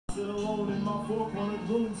sit alone in my four-cornered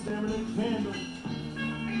room staring at a candle.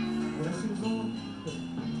 When that shit is on,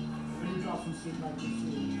 let me drop some shit like this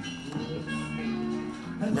here.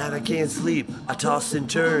 At night I can't sleep, I toss and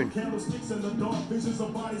turn.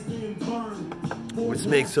 Let's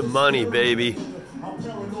make some money, baby.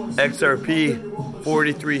 XRP,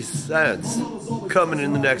 43 cents. Coming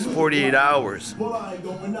in the next 48 hours.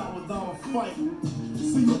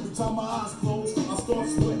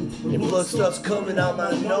 And blood stuff's coming out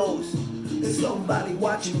my nose. There's somebody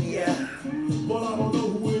watching me, yeah. But I don't know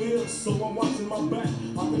who it is, so I'm watching my back.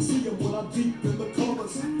 I can see him when I'm deep in the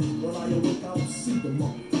covers. When I awake, I don't see the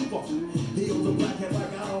motherfucker. He owns a black hat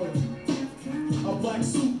like I own, a black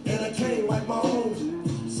suit and a cane like my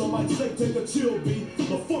own. Some might say take a chill beat,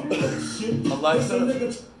 the fuck that shit.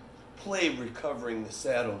 Alexa, play Recovering the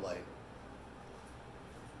Satellite.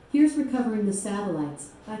 Here's Recovering the Satellites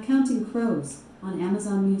by Counting Crows on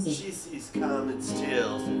Amazon Music. She sees Comet's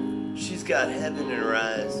tails. She's got heaven in her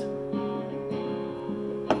eyes.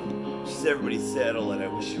 She's everybody's satellite. I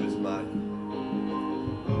wish she was mine.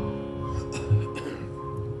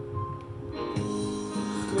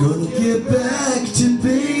 Gonna get back to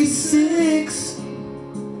basics.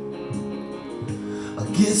 I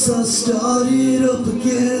guess I'll start it up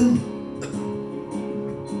again.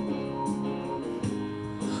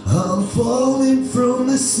 I'm falling from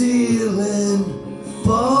the ceiling,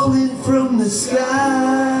 falling from the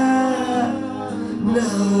sky,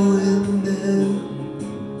 now and then.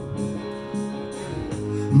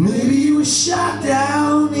 Maybe you were shot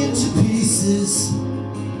down into pieces.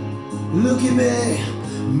 Look at me,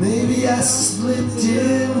 maybe I slipped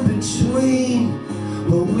in between.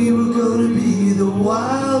 But we were gonna be the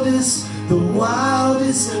wildest, the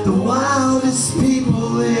wildest, the wildest people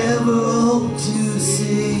they ever hoped to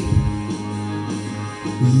see.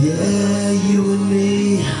 Yeah, you and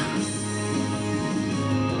me.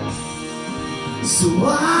 So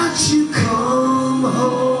why'd you come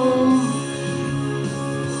home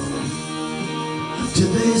to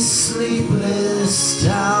this sleepless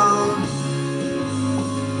town?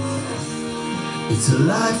 It's a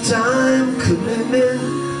lifetime commitment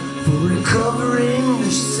for recovering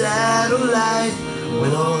the satellite,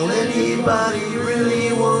 when all anybody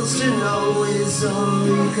really wants to know is, are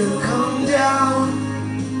you gonna come down?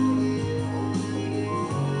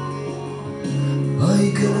 Are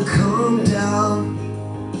you gonna come down?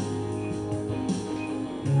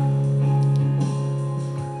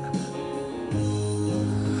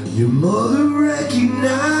 Your mother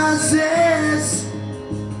recognizes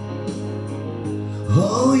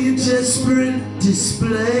all your desperate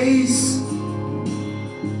displays.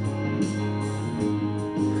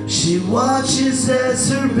 She watches as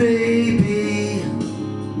her baby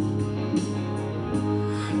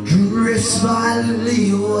drifts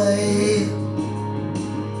violently away.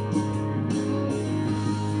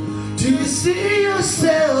 Do you see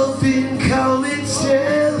yourself in Comet's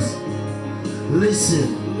tails? Listen,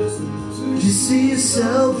 do you see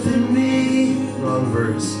yourself in me? Wrong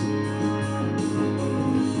verse.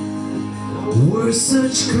 We're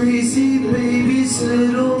such crazy babies,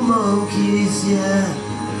 little monkeys, yeah.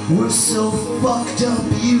 We're so fucked up,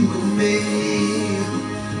 you and me.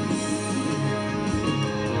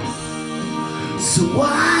 So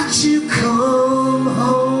why'd you come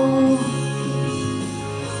home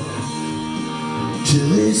to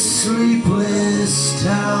this sleepless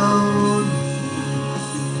town?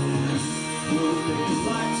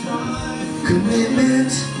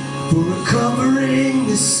 Commitment for recovering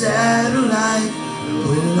the satellite,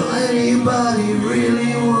 when all anybody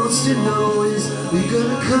really wants to know is, we're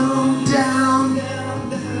gonna come down,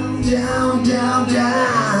 down, down,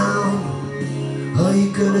 down. Are you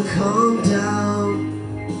gonna come down?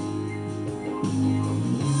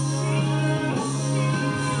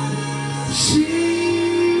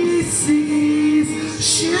 She sees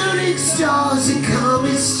shooting stars and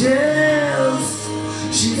comets' tails.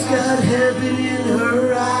 She's got heaven in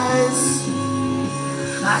her eyes.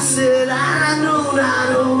 I said, I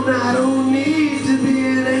don't need to be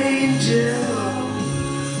an angel,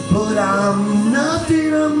 but I'm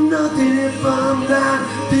nothing if I'm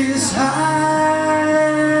not this high.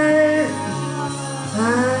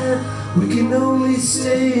 We can only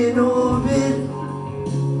stay in orbit,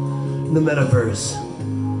 The metaverse.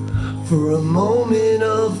 for a moment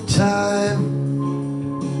of time.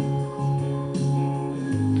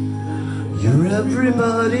 You're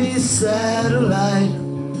everybody's satellite.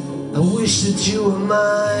 I wish that you were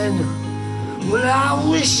mine. Well, I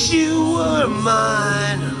wish you were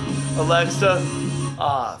mine. Alexa,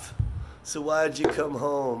 off. So why'd you come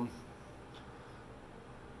home?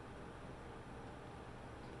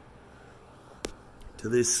 to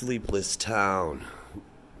this sleepless town.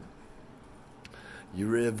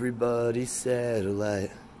 You're everybody's satellite.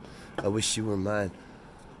 I wish you were mine.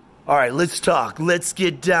 All right, let's talk. Let's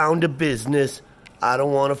get down to business. I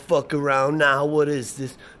don't want to fuck around now. What is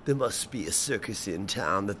this? There must be a circus in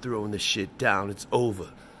town. They're throwing the shit down. It's over.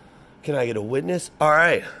 Can I get a witness? All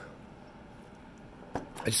right.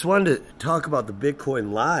 I just wanted to talk about the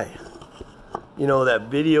Bitcoin lie. You know, that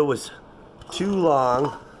video was too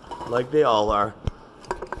long, like they all are.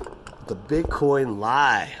 The Bitcoin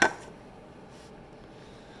lie.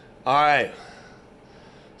 All right.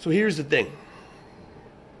 So here's the thing.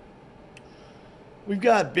 We've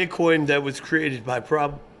got Bitcoin that was created by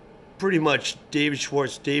pretty much David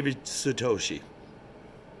Schwartz, David Satoshi.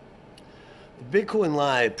 The Bitcoin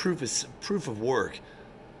lie, proof of work.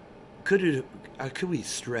 Could we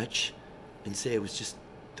stretch and say it was just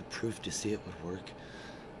the proof to see it would work?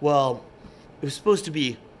 Well, it was supposed to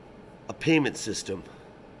be a payment system.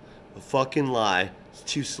 A fucking lie. It's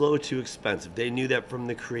too slow, too expensive. They knew that from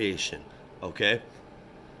the creation. Okay?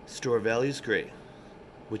 Store value is great,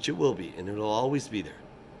 which it will be, and it'll always be there.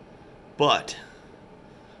 But,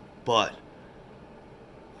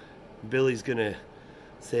 Billy's gonna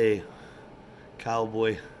say,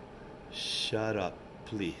 cowboy, shut up,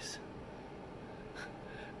 please.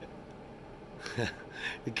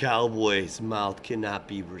 The cowboy's mouth cannot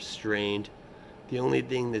be restrained. The only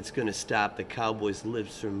thing that's gonna stop the cowboy's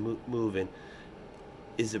lips from moving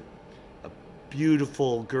is a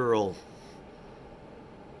beautiful girl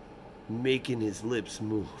making his lips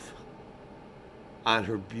move on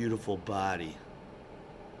her beautiful body,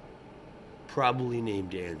 probably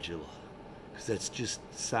named Angela, because that's just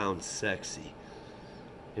sounds sexy.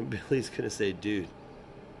 And Billy's gonna say, dude,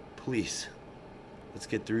 please, let's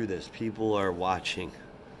get through this. People are watching.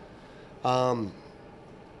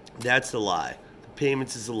 That's a lie. The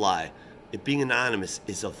payments is a lie. It being anonymous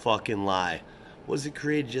is a fucking lie. Was it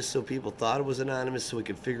created just so people thought it was anonymous so we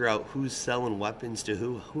could figure out who's selling weapons to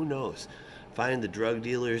who? Who knows? Find the drug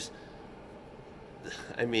dealers.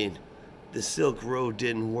 I mean, the Silk Road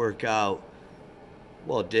didn't work out.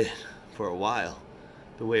 Well, it did for a while,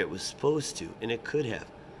 the way it was supposed to, and it could have.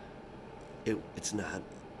 It's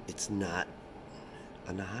not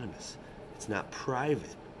anonymous. It's not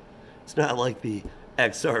private. It's not like the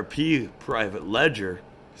XRP private ledger.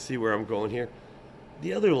 See where I'm going here?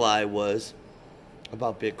 The other lie was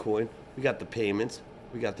about Bitcoin. We got the payments.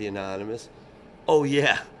 We got the anonymous. Oh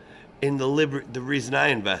yeah, and the reason I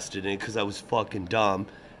invested in it because I was fucking dumb,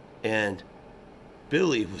 and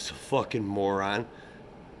Billy was a fucking moron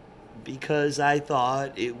because I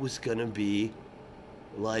thought it was gonna be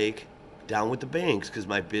like down with the banks because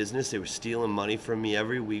my business, they were stealing money from me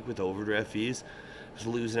every week with overdraft fees. I was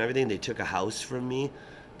losing everything. They took a house from me.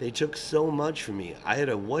 They took so much from me. I had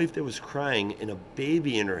a wife that was crying and a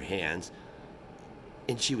baby in her hands,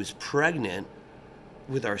 and she was pregnant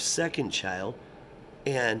with our second child,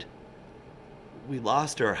 and we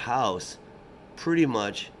lost our house pretty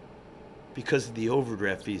much because of the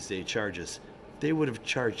overdraft fees they charge us. If they would have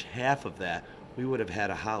charged half of that, we would have had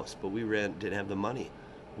a house, but we didn't have the money.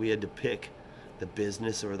 We had to pick the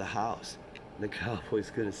business or the house. And the cowboy's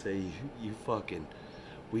gonna say, you fucking,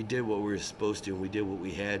 we did what we were supposed to and we did what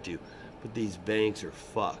we had to, but these banks are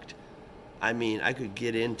fucked. I mean, I could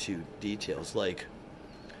get into details like,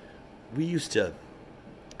 we used to,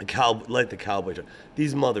 like the cowboy,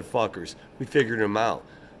 these motherfuckers, we figured them out.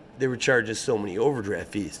 They were charging so many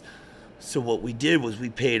overdraft fees. So what we did was we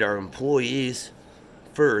paid our employees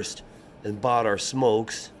first and bought our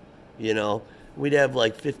smokes, you know. We'd have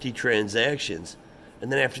like 50 transactions.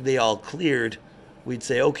 And then after they all cleared, we'd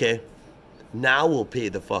say, okay, now we'll pay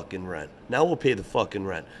the fucking rent. Now we'll pay the fucking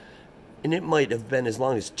rent. And it might have been as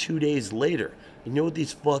long as 2 days later. You know what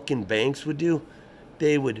these fucking banks would do?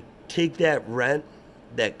 They would take that rent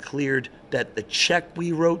that cleared, that the check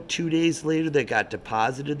we wrote 2 days later that got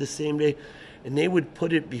deposited the same day, and they would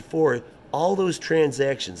put it before all those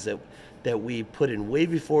transactions that we put in way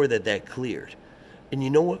before that cleared. And you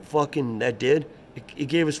know what fucking that did? It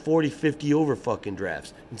gave us 40, 50 over fucking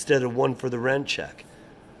drafts instead of one for the rent check.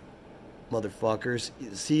 Motherfuckers.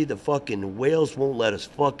 See, the fucking whales won't let us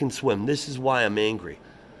fucking swim. This is why I'm angry.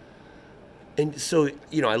 And so,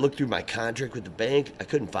 you know, I looked through my contract with the bank. I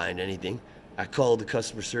couldn't find anything. I called the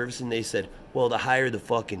customer service and they said, well, the higher the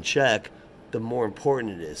fucking check, the more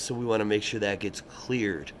important it is. So we want to make sure that gets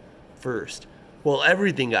cleared first. Well,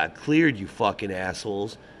 everything got cleared, you fucking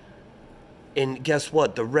assholes. And guess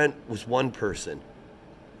what? The rent was one person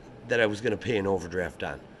that I was going to pay an overdraft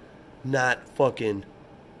on. Not fucking,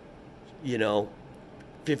 you know,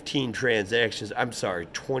 15 transactions. I'm sorry,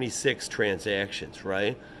 26 transactions,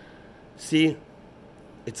 right? See,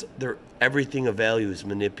 everything of value is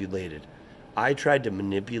manipulated. I tried to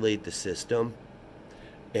manipulate the system,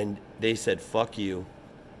 and they said, fuck you.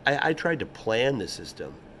 I tried to plan the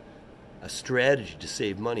system, a strategy to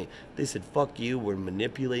save money. They said, fuck you, we're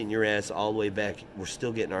manipulating your ass all the way back. We're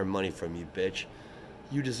still getting our money from you, bitch.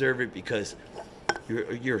 You deserve it because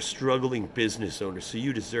you're a struggling business owner, so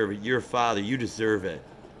you deserve it. You're a father, you deserve it.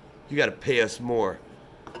 You got to pay us more.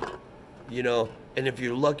 You know, and if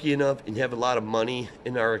you're lucky enough and you have a lot of money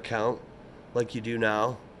in our account, like you do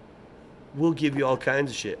now, we'll give you all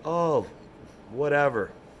kinds of shit. Oh, whatever.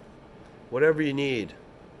 Whatever you need.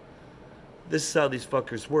 This is how these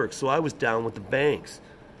fuckers work. So I was down with the banks.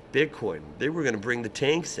 Bitcoin. They were going to bring the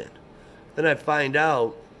tanks in. Then I find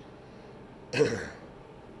out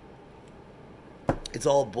it's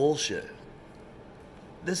all bullshit.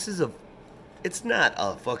 It's not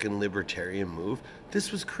a fucking libertarian move.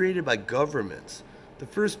 This was created by governments. The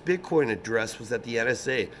first Bitcoin address was at the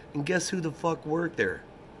NSA. And guess who the fuck worked there?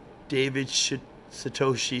 David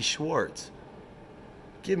Satoshi Schwartz.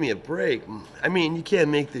 Give me a break. I mean, you can't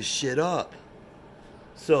make this shit up.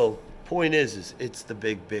 So, point is it's the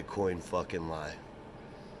big Bitcoin fucking lie.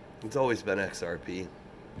 It's always been XRP.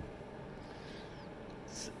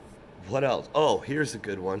 What else? Oh, here's a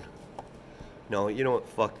good one. No, you know what?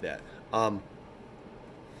 Fuck that. You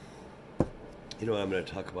know what? I'm going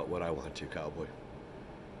to talk about what I want to, cowboy.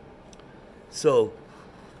 So,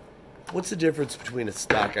 what's the difference between a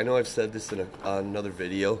stock? I know I've said this in another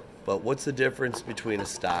video, but what's the difference between a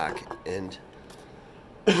stock and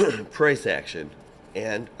price action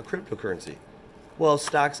and a cryptocurrency? Well,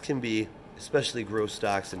 stocks can be, especially growth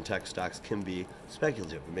stocks and tech stocks, can be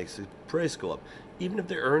speculative. It makes the price go up, even if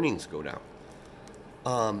their earnings go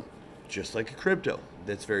down. Just like a crypto,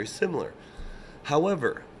 that's very similar.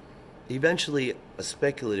 However, eventually a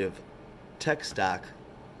speculative tech stock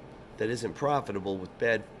that isn't profitable with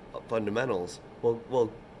bad fundamentals,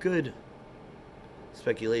 well, good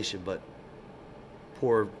speculation, but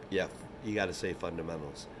poor, yeah, you got to say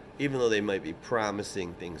fundamentals, even though they might be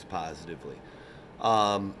promising things positively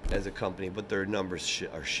as a company, but their numbers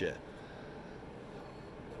are shit.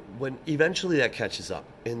 When eventually that catches up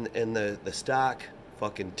and the stock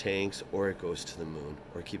fucking tanks, or it goes to the moon,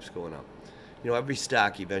 or it keeps going up. You know, every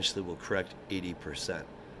stock eventually will correct 80%.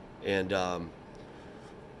 And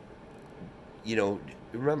you know,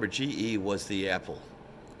 remember, GE was the Apple,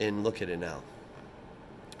 and look at it now.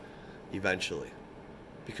 Eventually,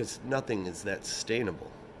 because nothing is that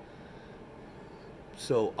sustainable.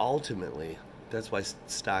 So ultimately, that's why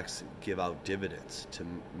stocks give out dividends, to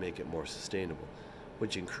make it more sustainable,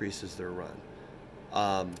 which increases their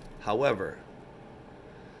run. However,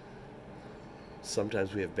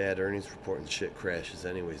 sometimes we have bad earnings report and shit crashes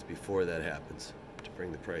anyways before that happens to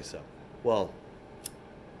bring the price up. Well,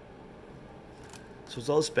 so it's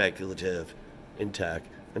all speculative in tech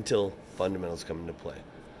until fundamentals come into play.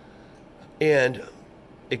 And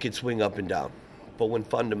it could swing up and down. But when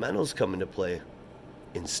fundamentals come into play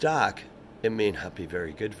in stock, it may not be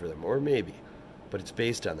very good for them, or maybe, but it's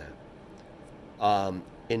based on that.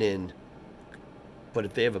 But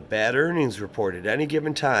if they have a bad earnings report at any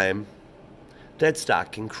given time, that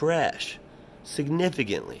stock can crash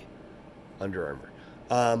significantly. Under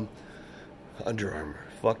Armour. Under Armour.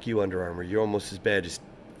 Fuck you, Under Armour. You're almost as bad as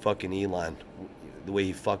fucking Elon, the way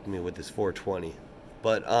he fucked me with his 420.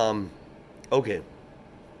 But, okay.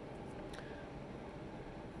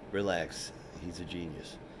 Relax. He's a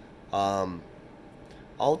genius.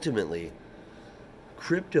 Ultimately,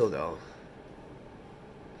 crypto, though,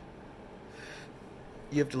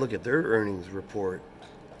 you have to look at their earnings report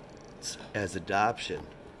as adoption.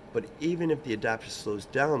 But even if the adoption slows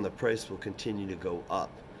down, the price will continue to go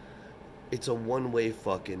up. It's a one-way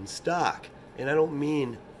fucking stock. And I don't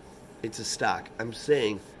mean it's a stock. I'm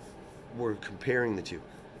saying we're comparing the two.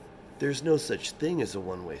 There's no such thing as a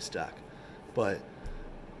one-way stock. But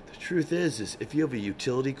the truth is if you have a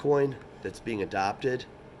utility coin that's being adopted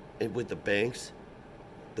and with the banks,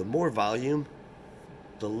 the more volume,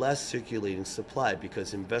 the less circulating supply,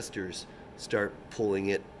 because investors start pulling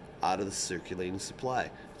it out of the circulating supply.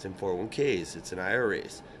 It's in 401ks, it's in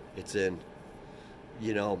IRAs, it's in,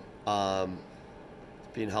 you know,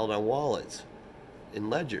 being held on wallets,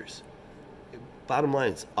 in ledgers. Bottom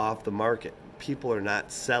line, it's off the market. People are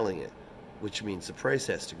not selling it, which means the price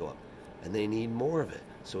has to go up, and they need more of it,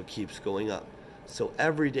 so it keeps going up. So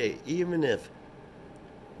every day, even if,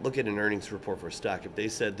 look at an earnings report for a stock, if they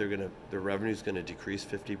said their revenue's gonna decrease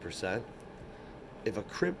 50%, if a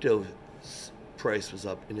crypto price was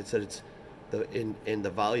up and it said the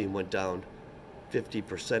volume went down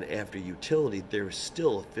 50% after utility, there is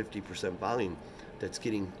still a 50% volume that's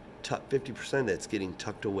getting 50% that's getting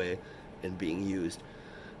tucked away and being used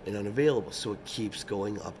and unavailable. So it keeps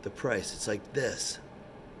going up the price. It's like this.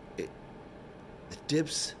 The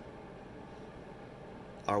dips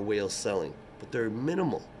are whales selling, but they're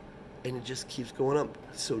minimal, and it just keeps going up.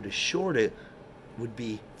 So to short it would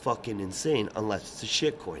be fucking insane, unless it's a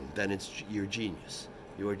shitcoin. Then you're genius.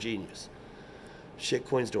 You're a genius.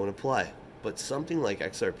 Shitcoins don't apply, but something like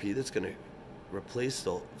XRP that's going to replace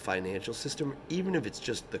the financial system, even if it's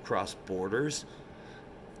just the cross borders,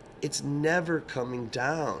 it's never coming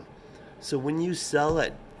down. So when you sell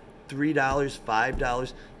at $3,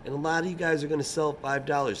 $5, and a lot of you guys are going to sell at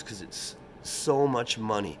 $5 because it's so much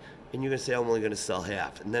money, and you're going to say, I'm only going to sell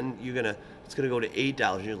half, and then it's going to go to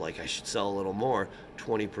 $8, and you're like, I should sell a little more,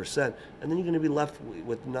 20%, and then you're going to be left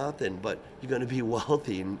with nothing, but you're going to be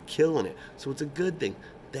wealthy and killing it. So it's a good thing.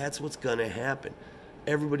 That's what's going to happen.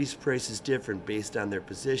 Everybody's price is different based on their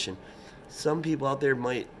position. Some people out there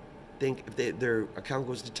might think if their account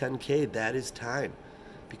goes to 10K, that is time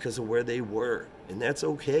because of where they were, and that's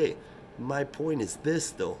okay. My point is this,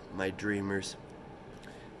 though, my dreamers.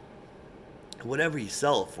 Whatever you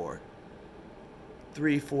sell it for,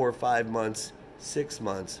 3, 4, 5 months, 6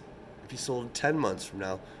 months, if you sold it 10 months from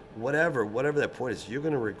now, whatever that point is, you're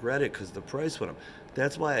going to regret it because the price went up.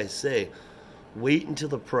 That's why I say wait until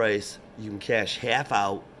the price, you can cash half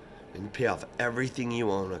out and pay off everything you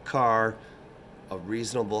own, a car, a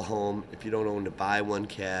reasonable home, if you don't own, to buy one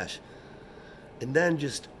cash, and then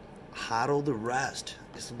just hodl the rest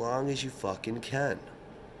as long as you fucking can,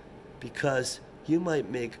 because you might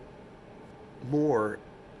make more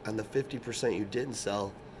on the 50% you didn't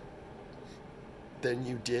sell than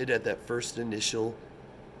you did at that first initial,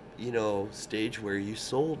 stage where you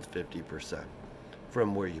sold 50%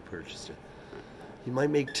 from where you purchased it. You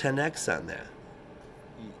might make 10x on that.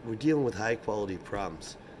 We're dealing with high quality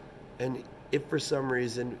problems. And if for some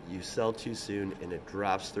reason you sell too soon and it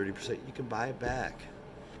drops 30%, you can buy it back.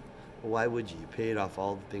 Well, why would you? You paid off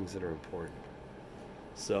all the things that are important.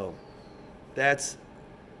 So that's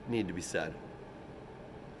need to be said.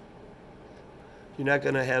 You're not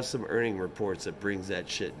going to have some earning reports that brings that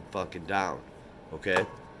shit fucking down, okay?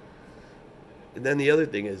 And then the other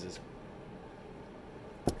thing is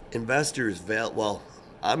investors, well,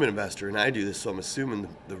 I'm an investor and I do this, so I'm assuming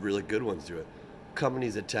the really good ones do it.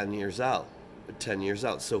 Companies at 10 years out.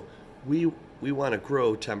 So we want to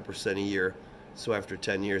grow 10% a year, so after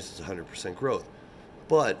 10 years it's 100% growth.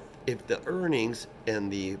 But if the earnings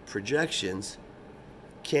and the projections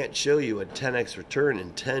can't show you a 10x return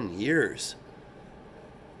in 10 years,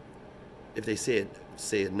 if they say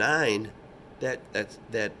a 9,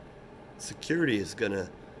 that security is going to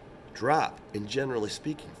drop. And generally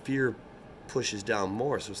speaking, fear pushes down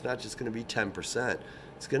more. So it's not just going to be 10%.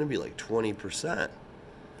 It's going to be like 20%,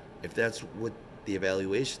 if that's what the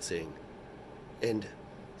evaluation's saying. And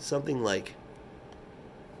something like,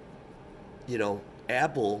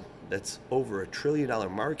 Apple, that's over $1 trillion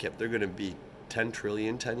market cap, they're going to be 10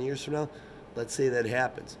 trillion 10 years from now. Let's say that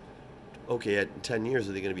happens. Okay, at 10 years,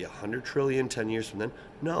 are they going to be 100 trillion 10 years from then?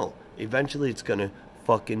 No. Eventually, it's going to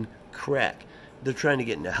fucking crack. They're trying to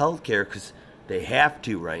get into healthcare because they have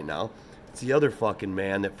to right now. It's the other fucking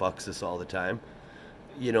man that fucks us all the time.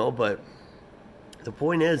 But the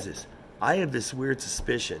point is I have this weird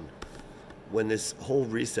suspicion when this whole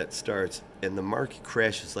reset starts and the market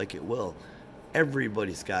crashes like it will,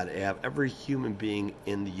 everybody's got to have, every human being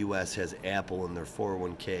in the U.S. has Apple in their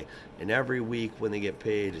 401k, and every week when they get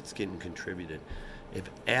paid, it's getting contributed. If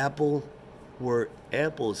Apple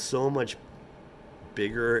is so much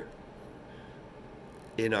bigger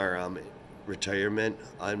in our retirement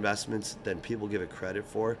investments than people give it credit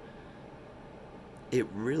for, it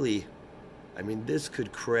really, this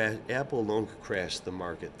could crash. Apple alone could crash the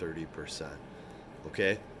market 30%.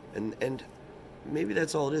 Okay, and maybe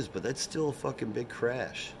that's all it is, but that's still a fucking big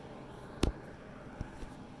crash.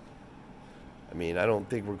 I don't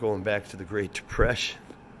think we're going back to the Great Depression.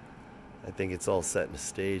 I think it's all set in a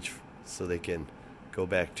stage so they can go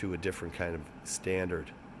back to a different kind of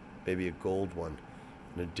standard, maybe a gold one,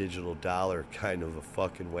 in a digital dollar kind of a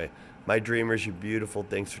fucking way. My dreamers, you're beautiful.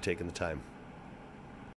 Thanks for taking the time.